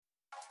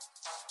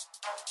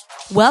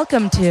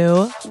Welcome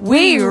to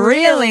We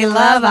Really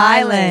Love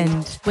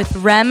Island with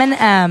Rem and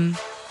M.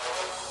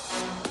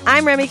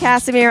 I'm Remy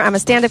Casimir. I'm a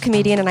stand-up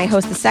comedian, and I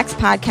host the sex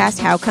podcast,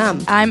 How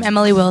Come? I'm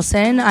Emily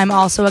Wilson. I'm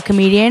also a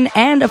comedian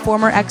and a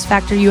former X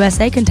Factor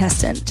USA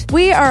contestant.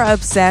 We are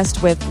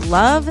obsessed with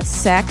love,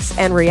 sex,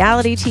 and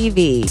reality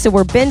TV. So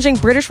we're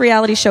binging British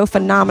reality show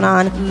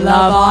phenomenon,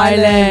 Love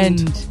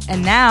Island.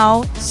 And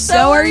now,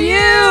 so are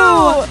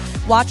you!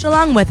 Watch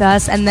along with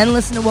us and then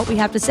listen to what we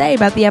have to say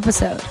about the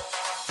episode.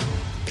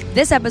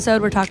 This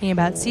episode, we're talking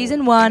about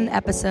Season 1,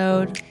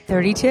 Episode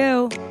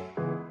 32.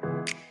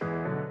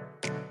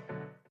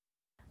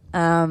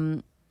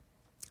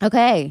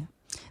 Okay.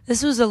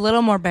 This was a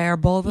little more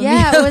bearable than the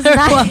It was other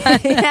nice. one.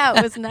 Yeah,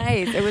 it was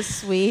nice. It was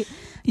sweet.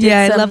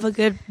 I love a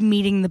good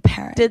meeting the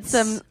parents. Did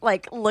some,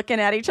 looking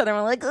at each other and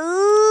we're like,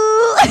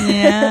 ooh.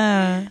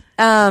 Yeah.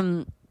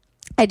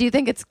 I do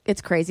think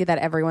it's crazy that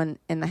everyone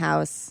in the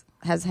house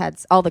has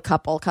had, all the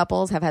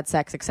couples have had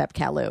sex except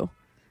Kalu.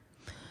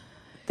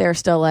 They're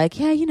still like,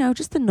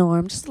 just the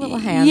norm, just a little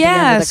hand.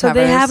 Yeah, the so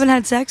covers. they haven't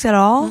had sex at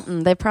all?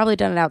 They've probably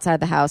done it outside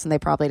the house, and they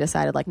probably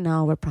decided,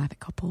 no, we're a private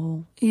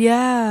couple.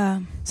 Yeah.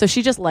 So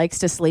she just likes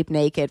to sleep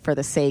naked for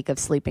the sake of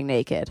sleeping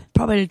naked.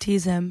 Probably to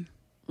tease him.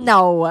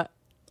 No.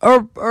 Or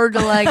to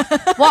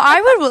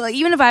I would,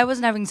 even if I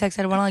wasn't having sex,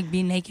 I'd want to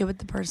be naked with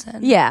the person.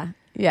 Yeah.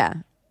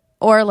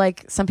 Or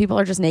some people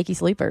are just naked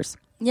sleepers.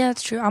 Yeah,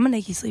 that's true. I'm a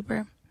naked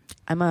sleeper.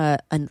 I'm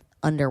an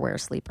underwear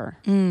sleeper.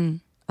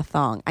 A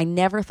thong. I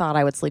never thought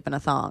I would sleep in a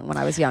thong when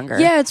I was younger.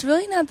 Yeah, it's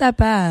really not that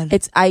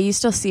bad. I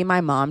used to see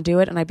my mom do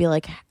it, and I'd be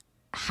like,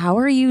 how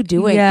are you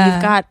doing? Yeah.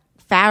 You've got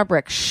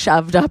fabric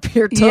shoved up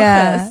your tuchus.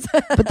 Yeah.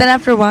 But then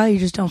after a while, you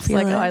just don't feel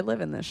it. I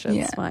live in this shit.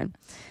 Yeah. It's fine.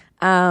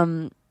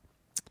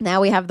 Now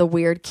we have the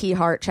weird key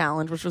heart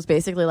challenge, which was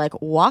basically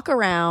walk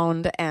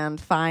around and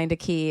find a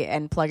key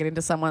and plug it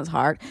into someone's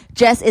heart.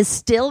 Jess is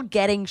still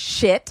getting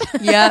shit.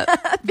 Yeah.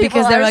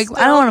 Because they're like,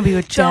 I don't want to be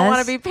with Jess. Don't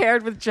want to be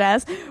paired with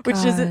Jess. Which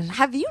is,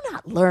 have you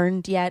not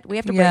learned yet? We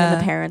have to bring in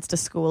the parents to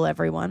school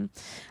everyone.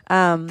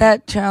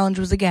 That challenge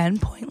was, again,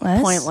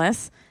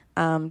 pointless.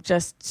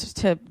 Just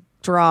to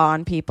draw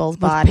on people's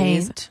with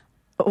bodies. Paint.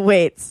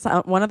 Wait,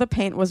 one of the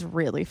paint was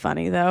really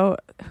funny, though.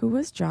 Who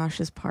was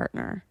Josh's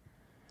partner?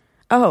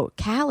 Oh,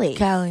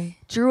 Callie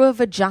drew a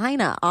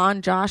vagina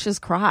on Josh's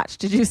crotch.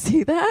 Did you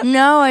see that?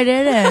 No, I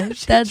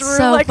didn't. That's drew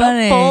so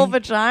funny. A full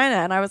vagina,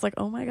 and I was like,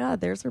 "Oh my god,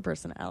 there's her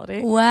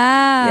personality." Wow.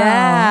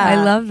 Yeah,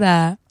 I love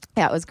that.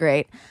 Yeah, it was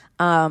great.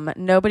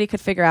 Nobody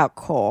could figure out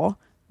Cole,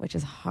 which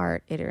is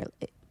hard.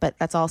 But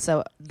that's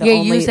also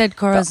you said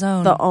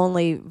corazon. The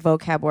only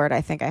vocab word I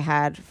think I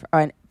had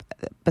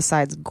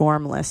besides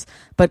gormless.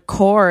 But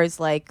core is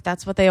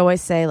that's what they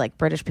always say.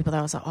 British people, they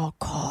always say, "Oh,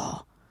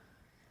 Cole."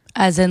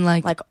 As in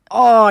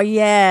oh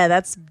yeah,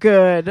 that's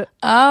good.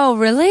 Oh,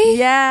 really?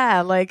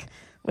 Yeah,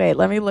 wait,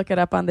 let me look it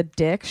up on the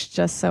Dicks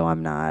just so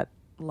I'm not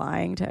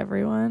lying to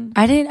everyone.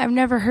 I've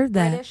never heard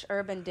that. British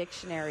Urban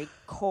Dictionary,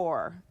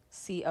 core,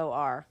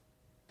 C-O-R.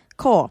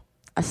 Core,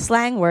 a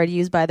slang word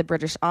used by the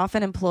British,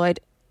 often employed.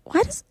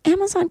 Why does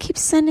Amazon keep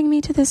sending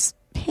me to this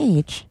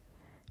page?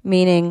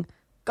 Meaning,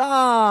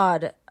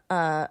 God,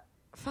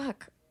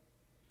 fuck.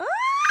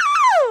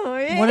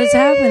 What is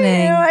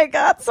happening? I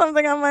got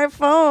something on my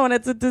phone.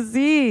 It's a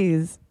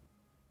disease.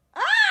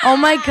 Oh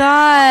my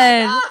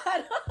god.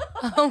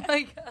 Oh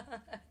my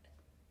god.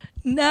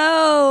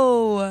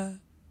 No.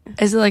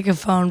 Is it a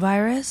phone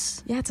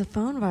virus? Yeah, it's a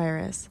phone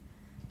virus.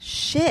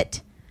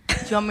 Shit. Do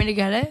you want me to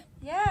get it?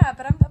 Yeah,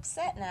 but I'm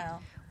upset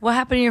now. What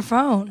happened to your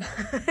phone?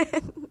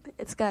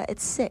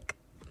 It's sick.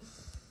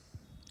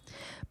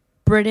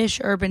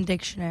 British Urban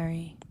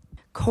Dictionary.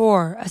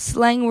 Core, a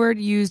slang word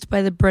used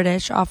by the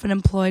British, often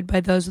employed by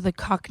those with a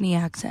Cockney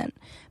accent,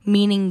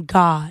 meaning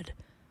God.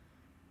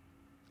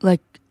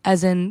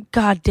 As in,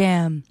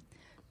 goddamn.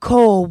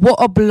 Cole, what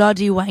a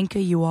bloody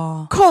wanker you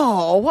are.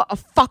 Cole, what a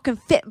fucking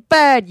fit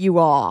bird you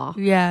are.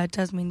 Yeah, it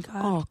does mean God.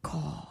 Oh,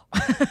 Cole.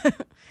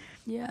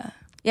 Yeah.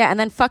 Yeah, and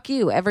then fuck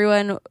you,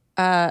 everyone,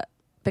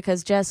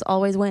 because Jess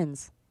always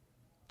wins.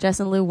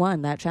 Jess and Lou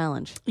won that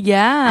challenge.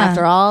 Yeah.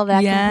 After all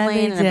that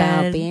complaining they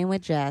about did. being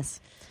with Jess.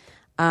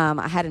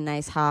 I had a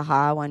nice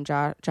ha-ha when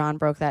John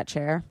broke that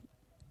chair.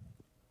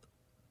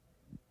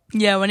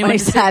 Yeah, when he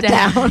sat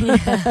down.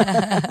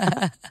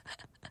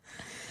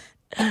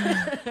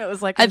 It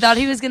was I thought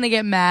he was going to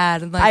get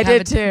mad and I have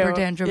did a too. temper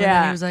tantrum. Yeah. And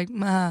then he was like,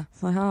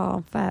 It's like, oh,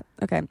 I'm fat.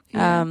 Okay.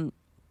 Yeah.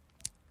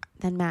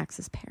 Then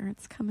Max's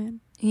parents come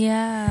in.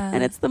 yeah.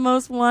 And it's the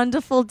most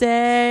wonderful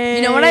day.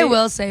 You know what I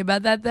will say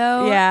about that,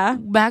 though? Yeah.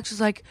 Max was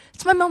like,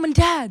 it's my mom and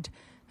dad.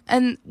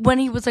 And when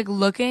he was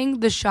looking,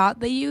 the shot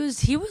they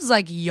used, he was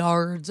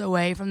yards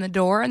away from the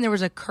door and there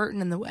was a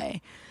curtain in the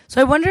way. So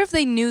I wonder if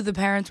they knew the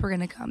parents were going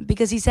to come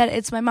because he said,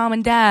 it's my mom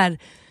and dad.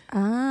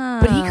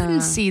 But he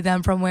couldn't see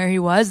them from where he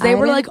was. They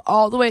were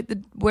all the way at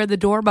where the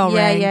doorbell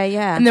rang.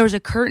 Yeah. And there was a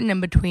curtain in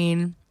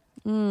between.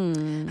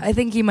 I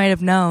think he might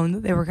have known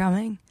that they were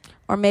coming.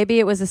 Or maybe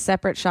it was a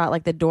separate shot,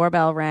 like the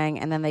doorbell rang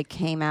and then they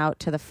came out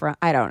to the front.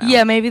 I don't know.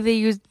 Yeah, maybe they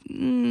used...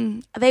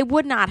 They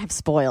would not have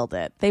spoiled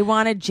it. They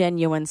wanted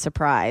genuine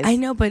surprise. I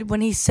know, but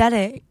when he said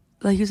it,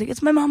 like he was like,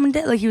 it's my mom and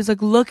dad. Like he was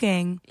like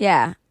looking.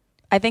 Yeah.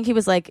 I think he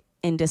was like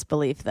in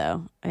disbelief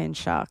though, in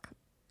shock.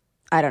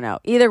 I don't know.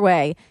 Either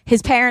way,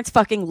 his parents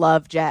fucking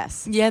love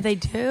Jess. Yeah, they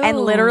do. And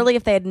literally,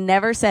 if they had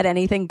never said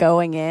anything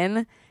going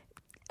in,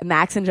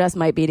 Max and Jess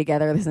might be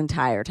together this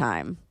entire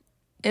time.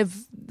 If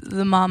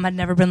the mom had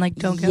never been like,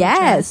 don't get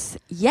Yes.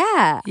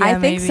 Yeah. I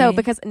think so. maybe.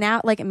 Because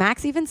now, like,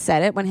 Max even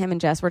said it when him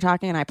and Jess were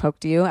talking and I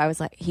poked you.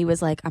 He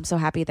was like, I'm so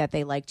happy that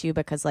they liked you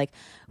because, like,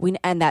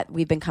 and that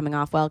we've been coming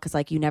off well because,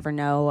 like, you never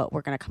know what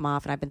we're going to come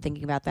off. And I've been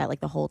thinking about that, like,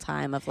 the whole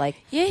time of, like.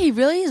 Yeah, he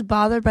really is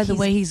bothered by the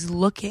way he's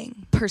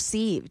looking.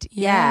 Perceived.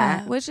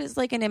 Yeah. Which is,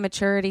 like, an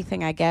immaturity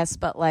thing, I guess.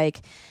 But,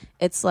 like,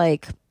 it's,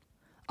 like.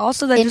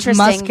 Also, that just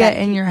must get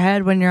in your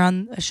head when you're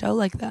on a show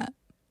like that.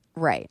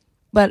 Right.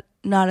 But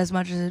not as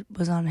much as it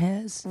was on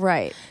his.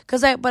 Right.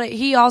 But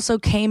he also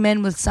came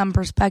in with some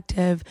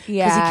perspective.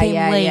 Yeah, he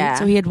came late, yeah.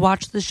 so he had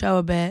watched the show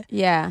a bit.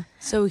 Yeah.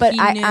 So but he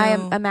knew. I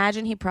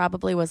imagine he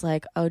probably was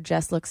like, oh,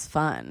 Jess looks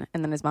fun.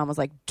 And then his mom was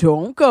like,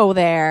 don't go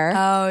there.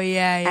 Oh,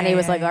 yeah. And he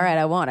was like, all right,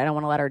 I won't. I don't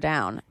want to let her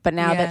down. But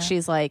now that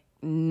she's like,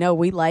 no,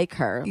 we like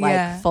her.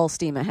 Like, full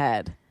steam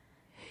ahead.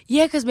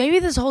 Yeah, because maybe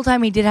this whole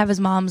time he did have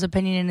his mom's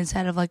opinion in his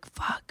head of like,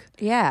 fuck.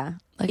 Yeah.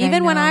 Like,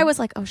 even when I was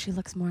like, oh, she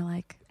looks more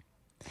like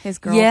his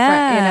girlfriend.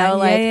 Yeah, you know,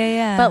 like,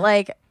 yeah. But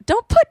like,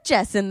 don't put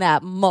Jess in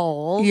that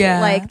mold.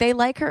 Yeah. Like, they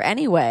like her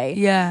anyway.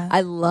 Yeah.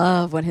 I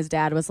love when his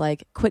dad was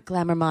like, quit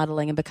glamour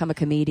modeling and become a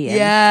comedian.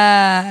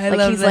 Yeah. I Like,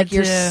 love he's that like,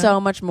 you're too.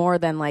 so much more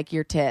than like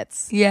your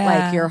tits. Yeah.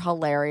 Like, you're a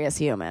hilarious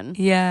human.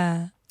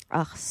 Yeah.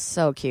 Oh,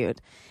 so cute.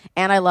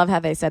 And I love how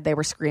they said they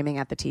were screaming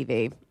at the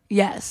TV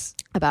Yes.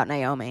 about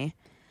Naomi.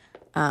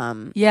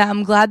 Yeah,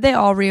 I'm glad they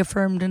all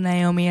reaffirmed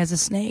Naomi as a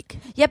snake.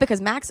 Yeah,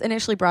 because Max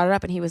initially brought it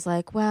up and he was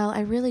like, well,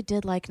 I really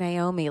did like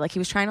Naomi. Like, he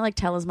was trying to like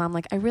tell his mom,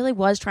 like, I really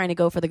was trying to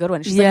go for the good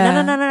one. She's like,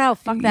 no,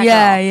 fuck that girl.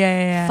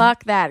 Yeah.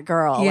 Fuck that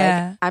girl.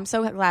 Yeah. Like, I'm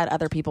so glad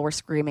other people were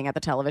screaming at the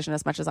television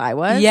as much as I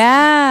was.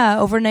 Yeah,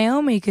 over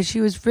Naomi, because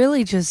she was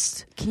really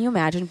just... Can you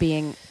imagine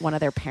being one of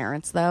their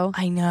parents, though?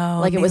 I know.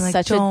 Like, it was like,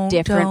 such a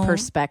different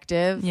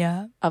perspective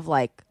of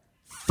like,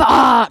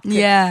 fuck.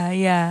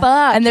 Yeah.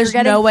 Fuck. And there's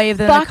no way of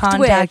them to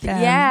contact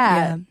them.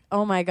 Yeah.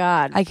 Oh my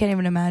God. I can't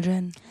even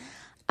imagine.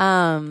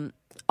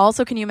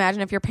 Also, can you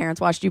imagine if your parents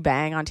watched you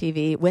bang on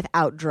TV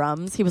without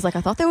drums? He was like,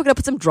 I thought they were going to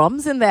put some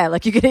drums in there.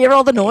 Like, you could hear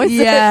all the noises.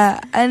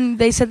 Yeah. And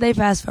they said they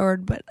fast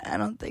forward, but I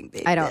don't think they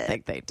did. I don't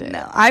think they did.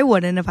 No, I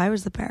wouldn't if I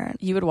was the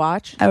parent. You would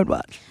watch? I would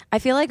watch. I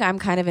feel like I'm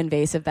kind of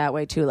invasive that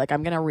way, too. Like,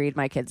 I'm going to read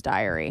my kid's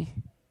diary.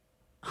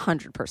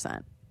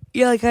 100%.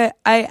 Yeah, like I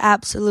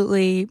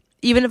absolutely...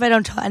 Even if I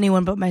don't tell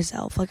anyone but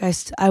myself, like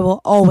I will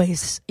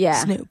always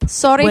snoop.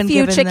 Sorry,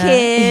 future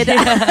kid.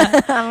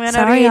 Yeah.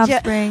 Sorry,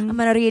 offspring. I'm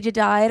gonna read your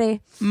diary.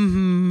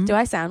 Mm-hmm. Do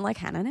I sound like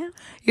Hannah now?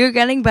 You're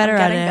getting better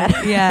at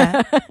it.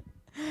 Yeah.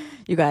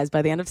 You guys,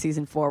 by the end of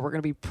season 4, we're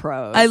gonna be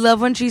pros. I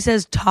love when she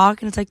says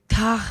talk and it's like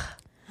ta.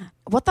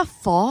 What the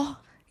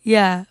fuck?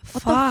 Yeah.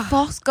 What the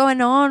fuck's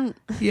going on?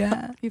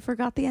 Yeah. You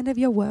forgot the end of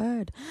your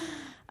word.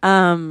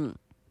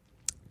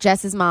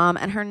 Jess's mom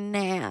and her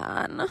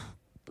nan.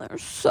 They're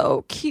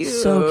so cute.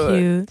 So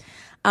cute.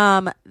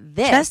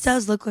 Jess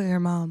does look like her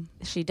mom.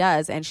 She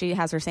does, and she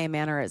has her same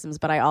mannerisms,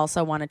 but I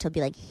also wanted to be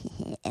like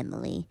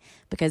Emily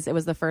because it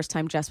was the first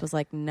time Jess was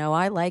like, no,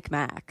 I like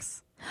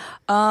Max.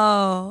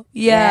 Oh,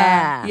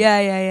 yeah.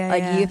 Yeah.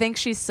 Like, you think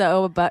she's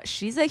but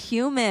she's a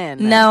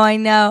human. No, I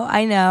know.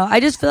 I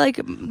just feel like,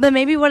 but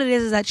maybe what it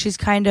is that she's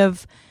kind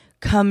of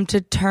come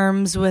to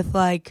terms with,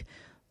 like,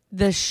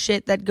 the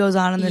shit that goes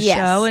on in the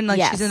show, and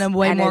like she's in a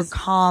way more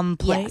calm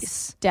place.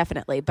 Yes,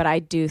 definitely. But I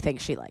do think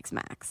she likes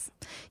Max.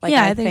 Like,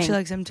 yeah, I think she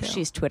likes him too.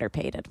 She's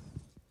Twitter-pated.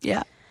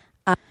 Yeah.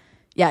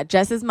 Yeah,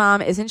 Jess's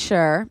mom isn't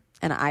sure,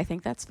 and I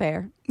think that's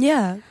fair.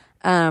 Yeah.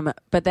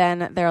 But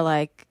then they're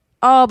like,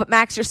 oh, but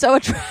Max, you're so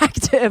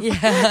attractive.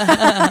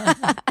 Yeah.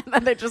 And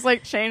then they just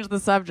like change the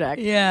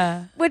subject.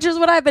 Yeah. Which is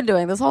what I've been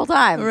doing this whole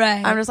time.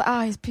 Right. I'm just like,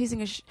 oh, he's piecing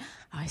his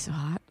oh, he's so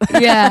hot.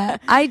 Yeah.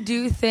 I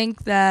do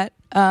think that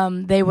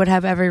they would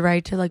have every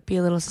right to like be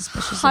a little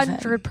suspicious of him.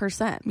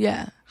 100%.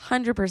 Yeah.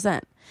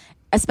 100%.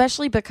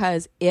 Especially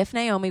because if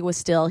Naomi was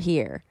still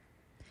here,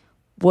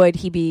 would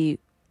he be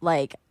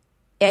like,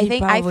 I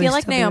feel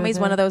like Naomi's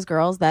one of those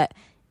girls that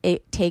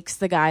it takes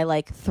the guy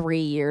like 3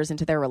 years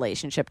into their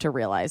relationship to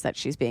realize that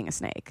she's being a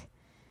snake.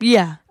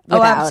 Yeah.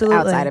 Without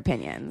outside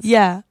opinions.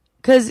 Yeah.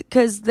 Cause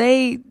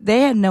they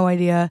had no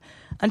idea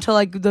until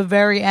like the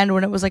very end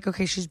when it was like,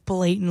 okay, she's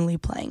blatantly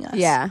playing us.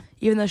 Yeah.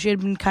 Even though she had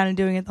been kind of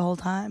doing it the whole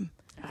time.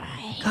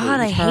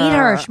 I hate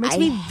her. She makes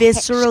me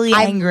viscerally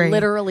angry. I'm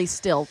literally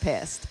still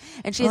pissed.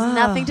 And she has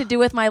nothing to do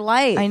with my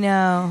life. I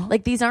know.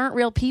 Like, these aren't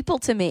real people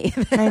to me.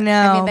 I know.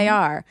 I mean, they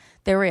are.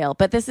 They're real.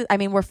 But this is, I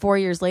mean, we're 4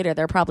 years later.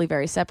 They're probably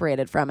very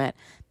separated from it.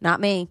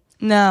 Not me.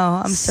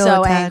 No, I'm still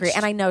so attached. angry.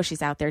 And I know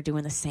she's out there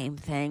doing the same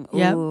thing.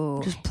 Yep.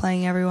 Ooh. Just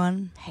playing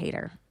everyone. Hate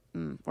her.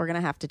 We're going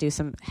to have to do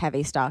some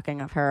heavy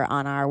stalking of her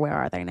on our Where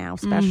Are They Now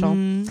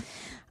special.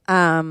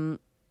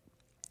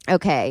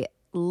 Okay.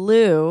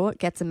 Lou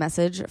gets a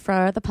message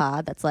for the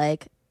pod that's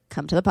like,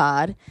 come to the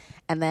pod.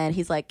 And then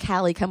he's like,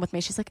 Callie, come with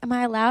me. She's like, am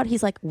I allowed?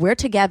 He's like, we're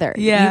together.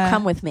 Yeah. You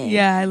come with me.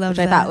 Yeah, I love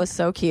that. Which I thought was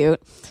so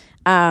cute.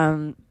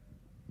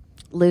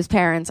 Lou's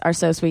parents are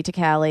so sweet to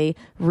Callie.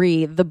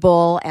 The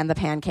bowl and the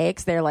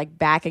pancakes, they're like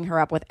backing her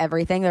up with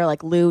everything. They're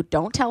like, Lou,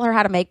 don't tell her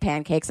how to make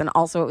pancakes. And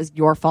also, it was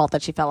your fault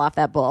that she fell off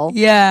that bowl.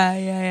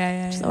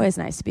 Yeah. It's always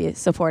nice to be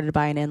supported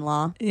by an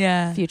in-law.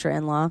 Yeah. Future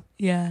in-law.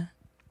 Yeah.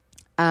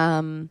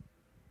 Do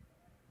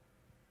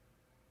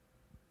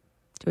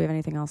we have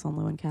anything else on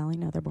Lou and Callie?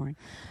 No, they're boring.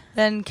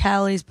 Then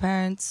Callie's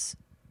parents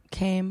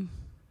came.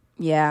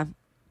 Yeah.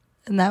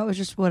 And that was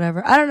just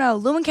whatever. I don't know.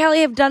 Lou and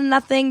Callie have done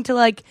nothing to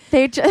like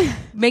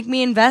make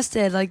me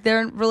invested. Like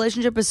their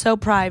relationship is so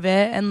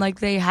private and like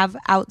they have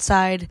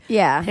outside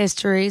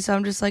history. So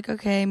I'm just like,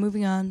 okay,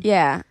 moving on.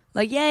 Yeah.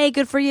 Like, yay,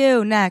 good for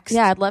you. Next.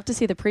 Yeah, I'd love to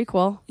see the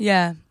prequel.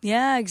 Yeah.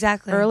 Yeah,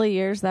 exactly. Early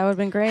years, that would have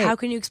been great. How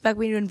can you expect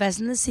me to invest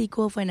in the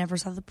sequel if I never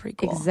saw the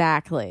prequel?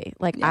 Exactly.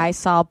 Like I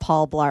saw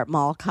Paul Blart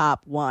Mall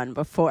Cop 1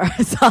 before I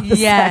saw the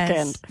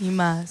second. You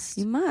must.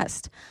 You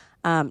must.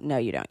 No,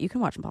 you don't. You can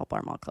watch Paul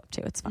Blart Mall Cop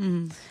 2. It's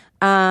fine.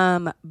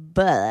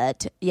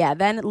 But yeah,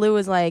 then Lou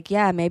was like,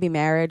 yeah, maybe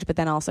marriage, but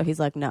then also he's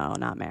like, no,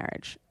 not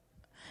marriage.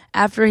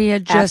 After he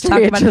had just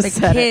talked about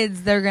the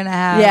kids they're gonna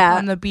have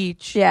on the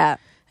beach. Yeah.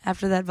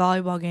 After that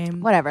volleyball game.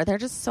 Whatever. They're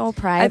just so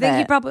private. I think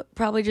he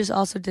probably just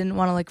also didn't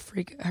want to like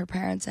freak her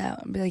parents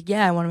out and be like,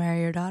 yeah, I want to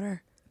marry your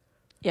daughter.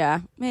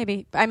 Yeah,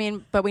 maybe. I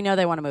mean, but we know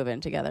they want to move in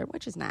together,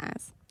 which is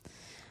nice.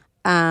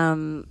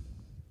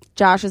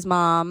 Josh's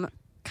mom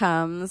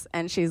comes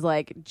and she's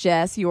like,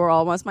 Jess, you were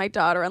almost my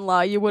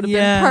daughter-in-law. You would have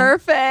been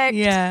perfect.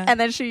 Yeah. And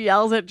then she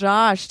yells at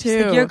Josh too.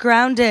 She's like, you're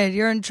grounded.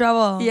 You're in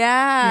trouble.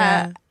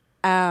 Yeah.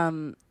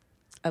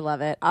 I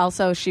love it.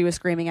 Also, she was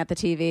screaming at the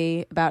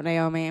TV about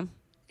Naomi.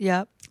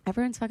 Yep.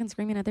 Everyone's fucking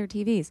screaming at their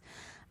TVs.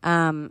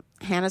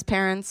 Hannah's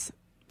parents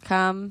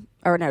come,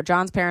 or no,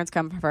 John's parents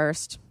come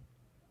first.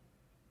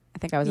 I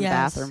think I was in the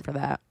bathroom for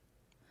that.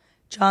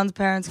 John's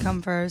parents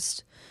come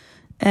first.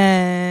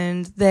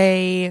 And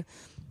they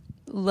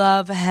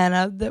love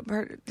Hannah.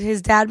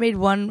 His dad made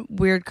one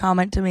weird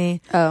comment to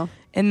me. Oh.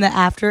 In the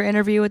after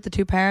interview with the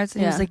two parents.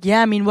 And he was like,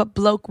 yeah, I mean, what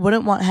bloke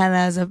wouldn't want Hannah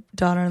as a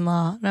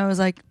daughter-in-law? And I was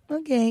like,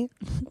 okay.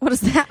 What does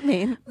that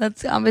mean?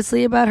 That's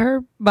obviously about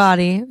her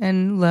body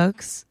and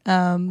looks.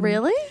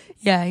 Really?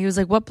 Yeah, he was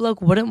like, what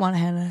bloke wouldn't want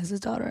Hannah as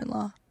his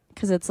daughter-in-law?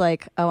 Because it's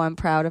like, oh, I'm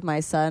proud of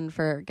my son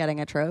for getting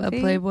a trophy.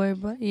 A Playboy,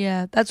 but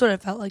yeah, that's what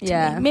it felt like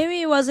to me.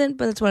 Maybe it wasn't,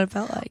 but that's what it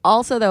felt like.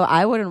 Also, though,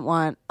 I wouldn't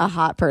want a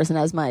hot person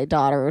as my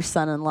daughter or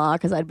son-in-law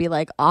because I'd be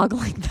like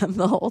ogling them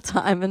the whole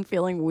time and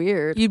feeling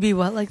weird. You'd be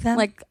what like that?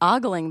 Like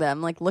ogling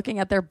them, like looking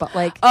at their butt,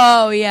 like.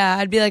 Oh yeah,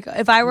 I'd be like,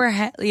 if I were,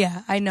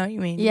 I know what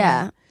you mean.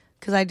 Yeah,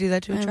 because I do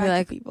that to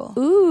attract people.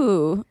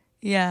 Ooh.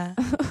 Yeah.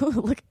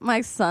 Look at my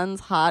son's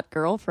hot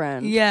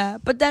girlfriend. Yeah,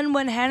 but then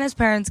when Hannah's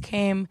parents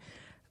came,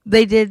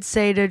 they did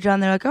say to John,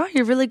 they're like, oh,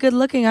 you're really good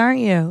looking,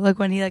 aren't you? Like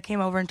when he like came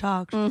over and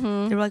talked.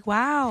 Mm-hmm. They were like,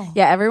 wow.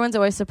 Yeah, everyone's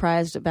always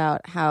surprised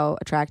about how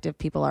attractive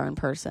people are in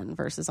person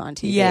versus on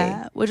TV.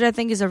 Yeah, which I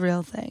think is a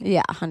real thing.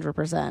 Yeah,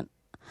 100%.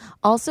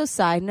 Also,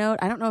 side note,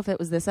 I don't know if it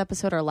was this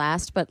episode or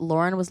last, but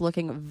Lauren was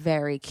looking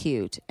very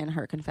cute in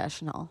her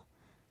confessional.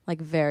 Like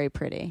very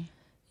pretty.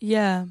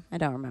 Yeah. I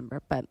don't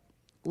remember, but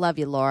love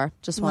you, Laura.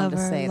 Just wanted to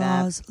say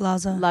that.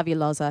 Loza. Love you,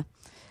 Loza.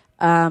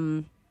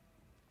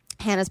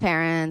 Hannah's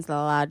parents,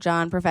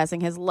 John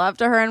professing his love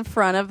to her in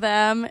front of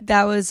them.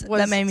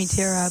 That made me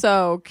tear up.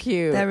 So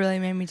cute. That really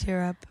made me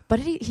tear up.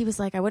 But he was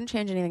like, I wouldn't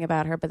change anything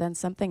about her, but then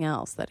something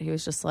else that he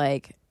was just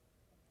like,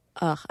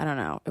 ugh, I don't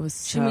know. It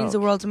was She means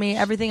the world to me.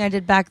 Everything I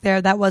did back there,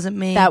 that wasn't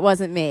me. That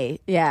wasn't me.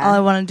 Yeah. All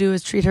I want to do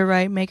is treat her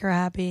right, make her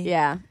happy.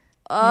 Yeah.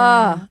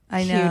 Oh,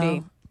 I know.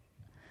 Cutie.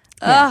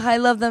 Yeah. I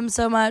love them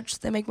so much.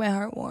 They make my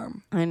heart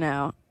warm. I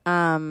know.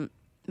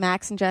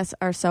 Max and Jess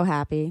are so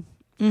happy.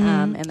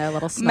 In their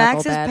little snuggle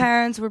Max's bed.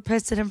 parents were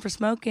pissed at him for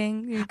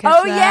smoking.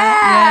 Oh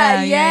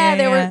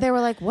yeah. They were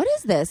like, "What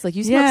is this? Like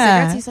you smoke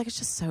cigarettes?" He's like, "It's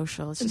just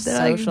social. It's just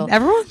social." Like,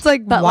 everyone's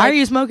like, "Why are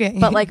you smoking?"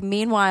 But like,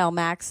 meanwhile,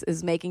 Max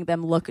is making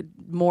them look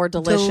more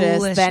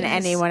delicious than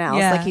anyone else.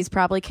 Yeah. Like he's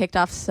probably kicked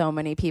off so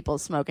many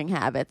people's smoking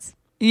habits.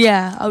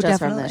 Yeah. Oh, just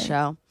definitely. from this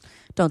show.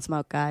 Don't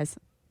smoke, guys.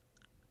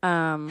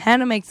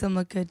 Hannah makes them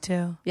look good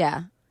too.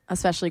 Yeah.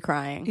 Especially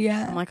crying.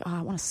 Yeah. I'm like, oh,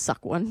 I want to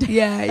suck one day.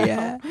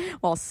 Yeah.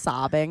 While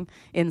sobbing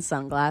in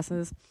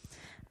sunglasses.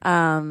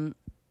 Then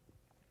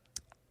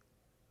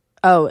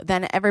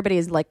everybody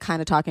is like kind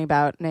of talking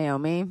about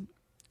Naomi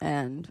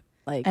and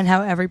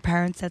how every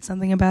parent said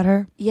something about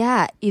her.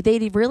 Yeah.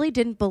 They really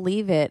didn't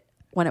believe it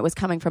when it was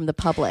coming from the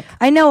public.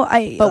 I know.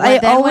 I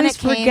always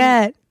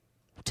forget.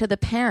 To the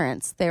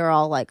parents, they were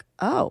all like,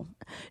 oh.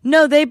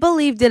 No, they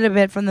believed it a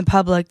bit from the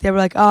public. They were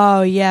like,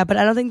 oh, yeah. But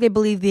I don't think they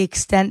believed the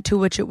extent to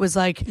which it was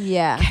like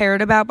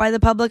cared about by the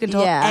public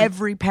until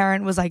every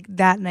parent was like,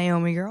 that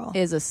Naomi girl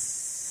is a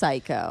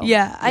psycho.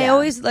 Yeah, I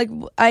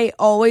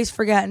always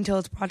forget until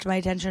it's brought to my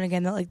attention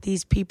again that like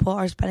these people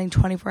are spending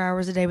 24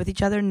 hours a day with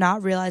each other,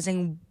 not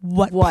realizing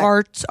what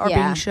parts are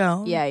being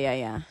shown.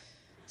 Yeah.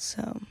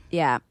 So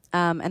yeah,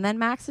 and then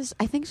Max is,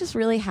 I think, just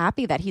really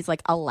happy that he's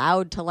like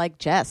allowed to like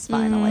Jess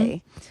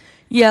finally.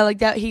 Yeah, like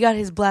that. He got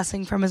his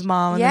blessing from his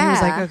mom, and then he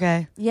was like,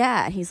 okay.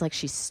 Yeah, he's like,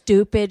 she's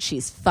stupid,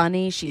 she's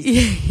funny, she's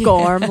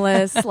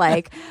gormless,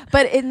 like,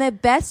 but in the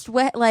best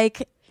way,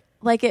 like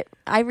it.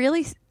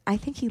 I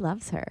think he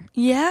loves her.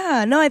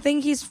 Yeah, no, I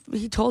think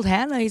he told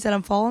Hannah. He said,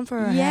 "I'm falling for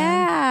her."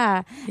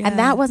 Yeah, and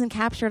that wasn't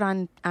captured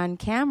on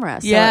camera,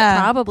 so it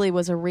probably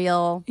was a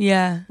real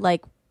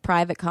like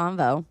private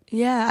convo.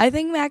 Yeah, I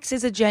think Max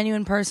is a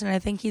genuine person. I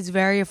think he's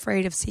very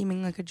afraid of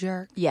seeming like a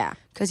jerk. Yeah,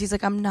 because he's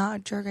like, I'm not a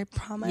jerk, I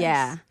promise.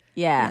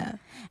 Yeah.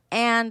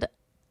 And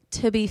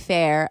to be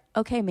fair,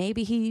 okay,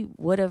 maybe he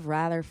would have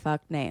rather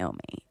fucked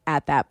Naomi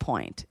at that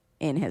point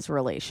in his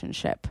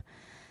relationship.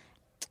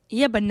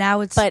 Yeah, but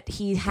now but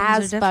he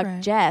has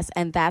fucked Jess,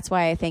 and that's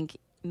why I think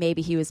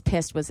maybe he was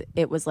pissed.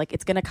 It was like,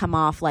 it's gonna come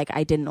off like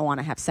I didn't want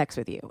to have sex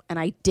with you, and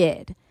I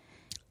did.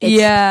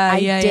 I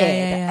did.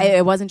 Yeah.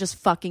 It wasn't just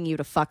fucking you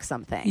to fuck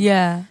something.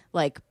 Yeah.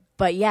 Like,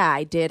 but yeah,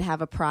 I did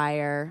have a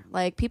prior.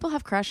 Like, people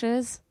have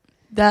crushes.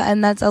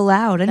 And that's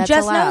allowed. And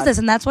Jess knows this,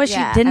 and that's why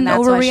she didn't and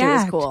that's overreact. Why she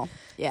was cool.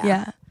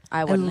 Yeah.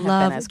 I wouldn't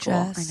have been as cool.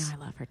 Jess. I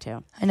know, I love her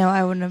too. I know,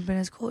 I wouldn't have been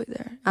as cool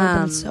either. I would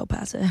have been so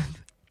passive.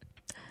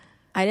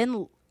 I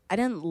didn't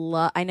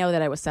love. I know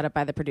that I was set up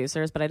by the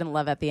producers, but I didn't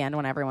love at the end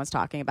when everyone's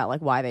talking about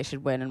like why they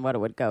should win and what it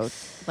would go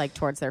like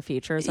towards their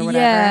futures or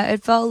whatever. Yeah,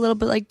 it felt a little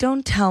bit like,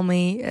 don't tell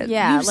me.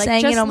 Yeah, you like,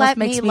 saying just it almost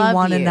makes me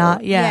want to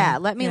not. Yeah,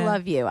 let me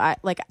love you. I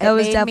like that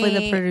was definitely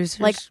the producers.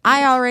 Like,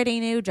 I already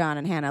knew John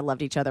and Hannah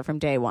loved each other from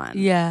day one.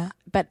 Yeah,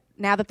 but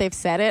now that they've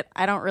said it,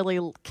 I don't really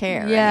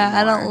care. Yeah,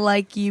 anymore. I don't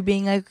like you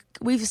being like,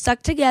 we've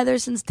stuck together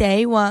since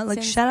day one.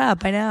 Like, shut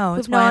up. I know.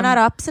 We've known our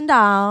ups and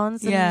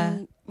downs.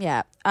 And,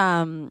 yeah.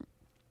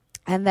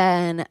 And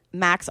then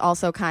Max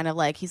also kind of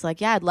like, he's like,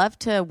 yeah, I'd love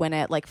to win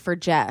it, like, for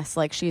Jess.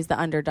 Like, she's the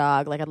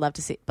underdog. Like, I'd love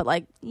to see. But,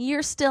 like,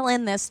 you're still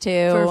in this,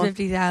 too. For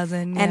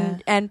 $50,000, yeah.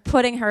 And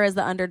putting her as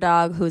the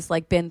underdog who's,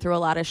 like, been through a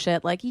lot of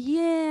shit. Like,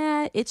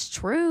 yeah, it's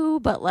true.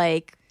 But,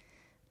 like,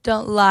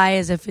 don't lie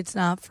as if it's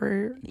not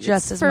for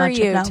just as much,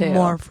 if not too.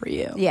 more for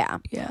you. Yeah.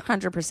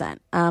 100%.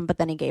 But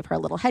then he gave her a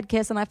little head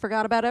kiss, and I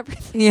forgot about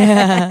everything.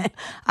 Yeah.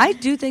 I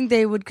do think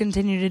they would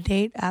continue to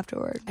date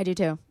afterward. I do,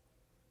 too.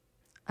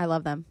 I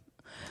love them.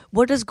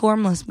 What does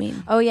gormless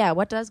mean? Oh, yeah.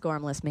 What does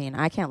gormless mean?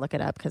 I can't look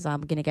it up because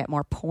I'm going to get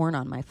more porn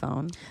on my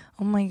phone.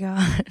 Oh, my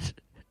God.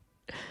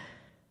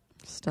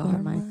 Still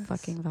on my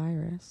fucking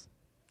virus.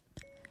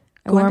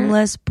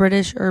 Gormless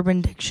British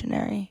Urban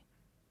Dictionary.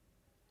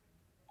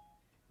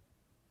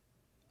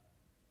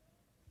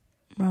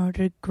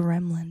 Murdered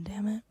gremlin,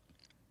 damn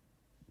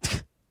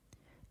it.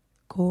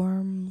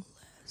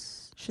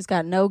 Gormless. She's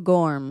got no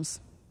gorms.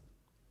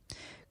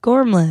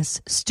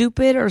 Gormless,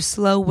 stupid or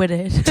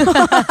slow-witted.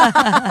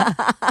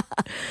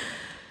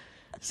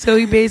 So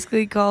he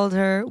basically called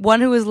her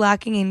one who was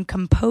lacking in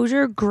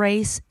composure,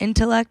 grace,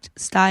 intellect,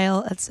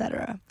 style,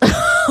 etc.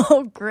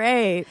 Oh,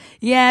 great.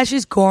 Yeah,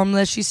 she's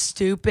gormless. She's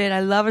stupid. I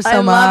love her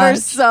so much. I love her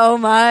so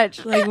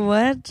much. Like,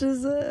 what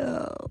is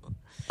it?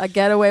 I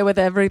get away with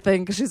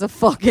everything because she's a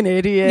fucking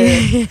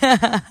idiot.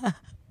 Yeah.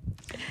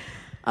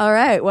 All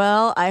right.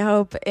 Well, I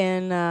hope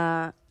in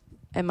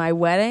my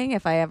wedding,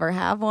 if I ever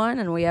have one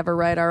and we ever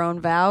write our own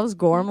vows,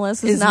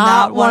 gormless is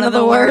not one of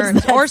the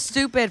words. Or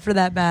stupid, for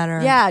that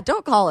matter. Yeah,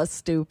 don't call us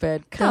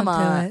stupid. Come don't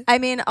on. Do it. I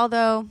mean,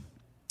 although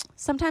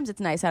sometimes it's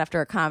nice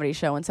after a comedy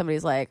show when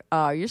somebody's like,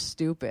 oh, you're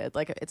stupid.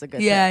 Like, it's a good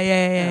thing. Yeah.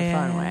 In a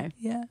fun way.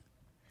 Yeah.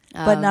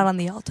 But not on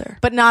the altar.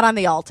 But not on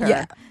the altar.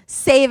 Yeah.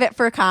 Save it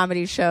for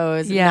comedy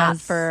shows, yes. not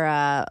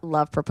for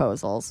love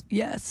proposals.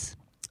 Yes.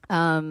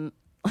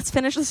 Let's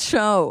finish the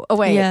show. Oh,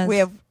 wait. Yes. We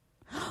have...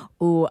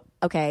 Ooh,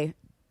 okay.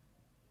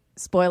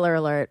 Spoiler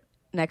alert.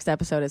 Next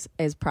episode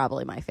is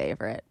probably my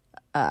favorite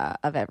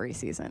of every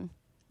season.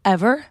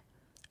 Ever?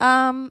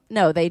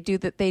 No, they do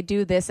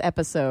this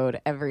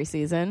episode every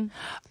season.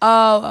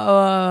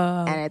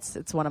 Oh. And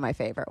it's one of my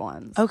favorite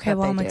ones. Okay,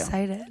 well, I'm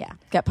excited. Yeah,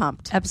 get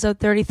pumped. Episode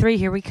 33,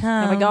 here we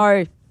come. Here we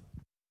go.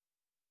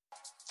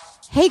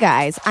 Hey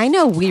guys, I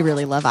know We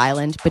Really Love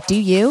Island, but do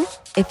you?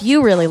 If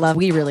you really love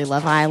We Really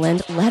Love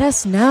Island, let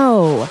us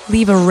know.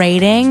 Leave a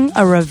rating,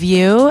 a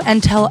review,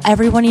 and tell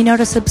everyone you know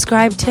to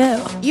subscribe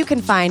too. You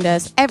can find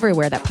us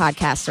everywhere that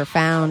podcasts are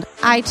found.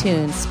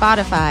 iTunes,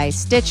 Spotify,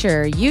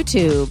 Stitcher,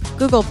 YouTube,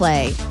 Google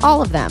Play,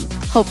 all of them.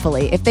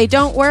 Hopefully. If they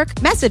don't work,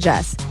 message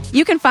us.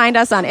 You can find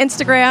us on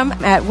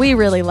Instagram at We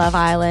Really Love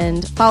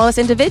Island. Follow us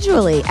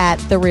individually at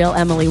The Real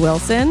Emily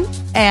Wilson.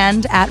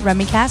 And at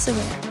Remy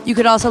Cassavant. You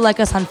could also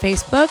like us on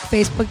Facebook,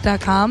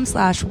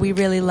 facebook.com/We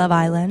Really Love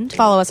Island.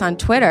 Follow us on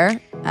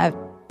Twitter at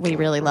We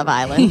Really Love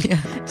Island.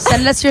 Yeah.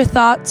 Send us your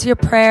thoughts, your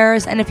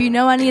prayers, and if you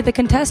know any of the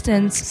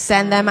contestants,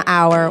 send them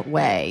our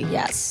way.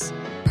 Yes.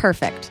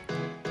 Perfect.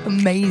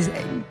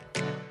 Amazing.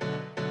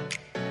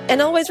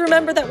 And always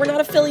remember that we're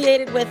not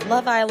affiliated with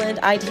Love Island,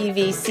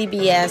 ITV,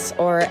 CBS,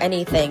 or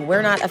anything.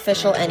 We're not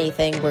official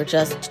anything. We're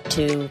just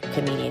two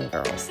comedian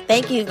girls.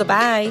 Thank you.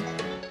 Goodbye.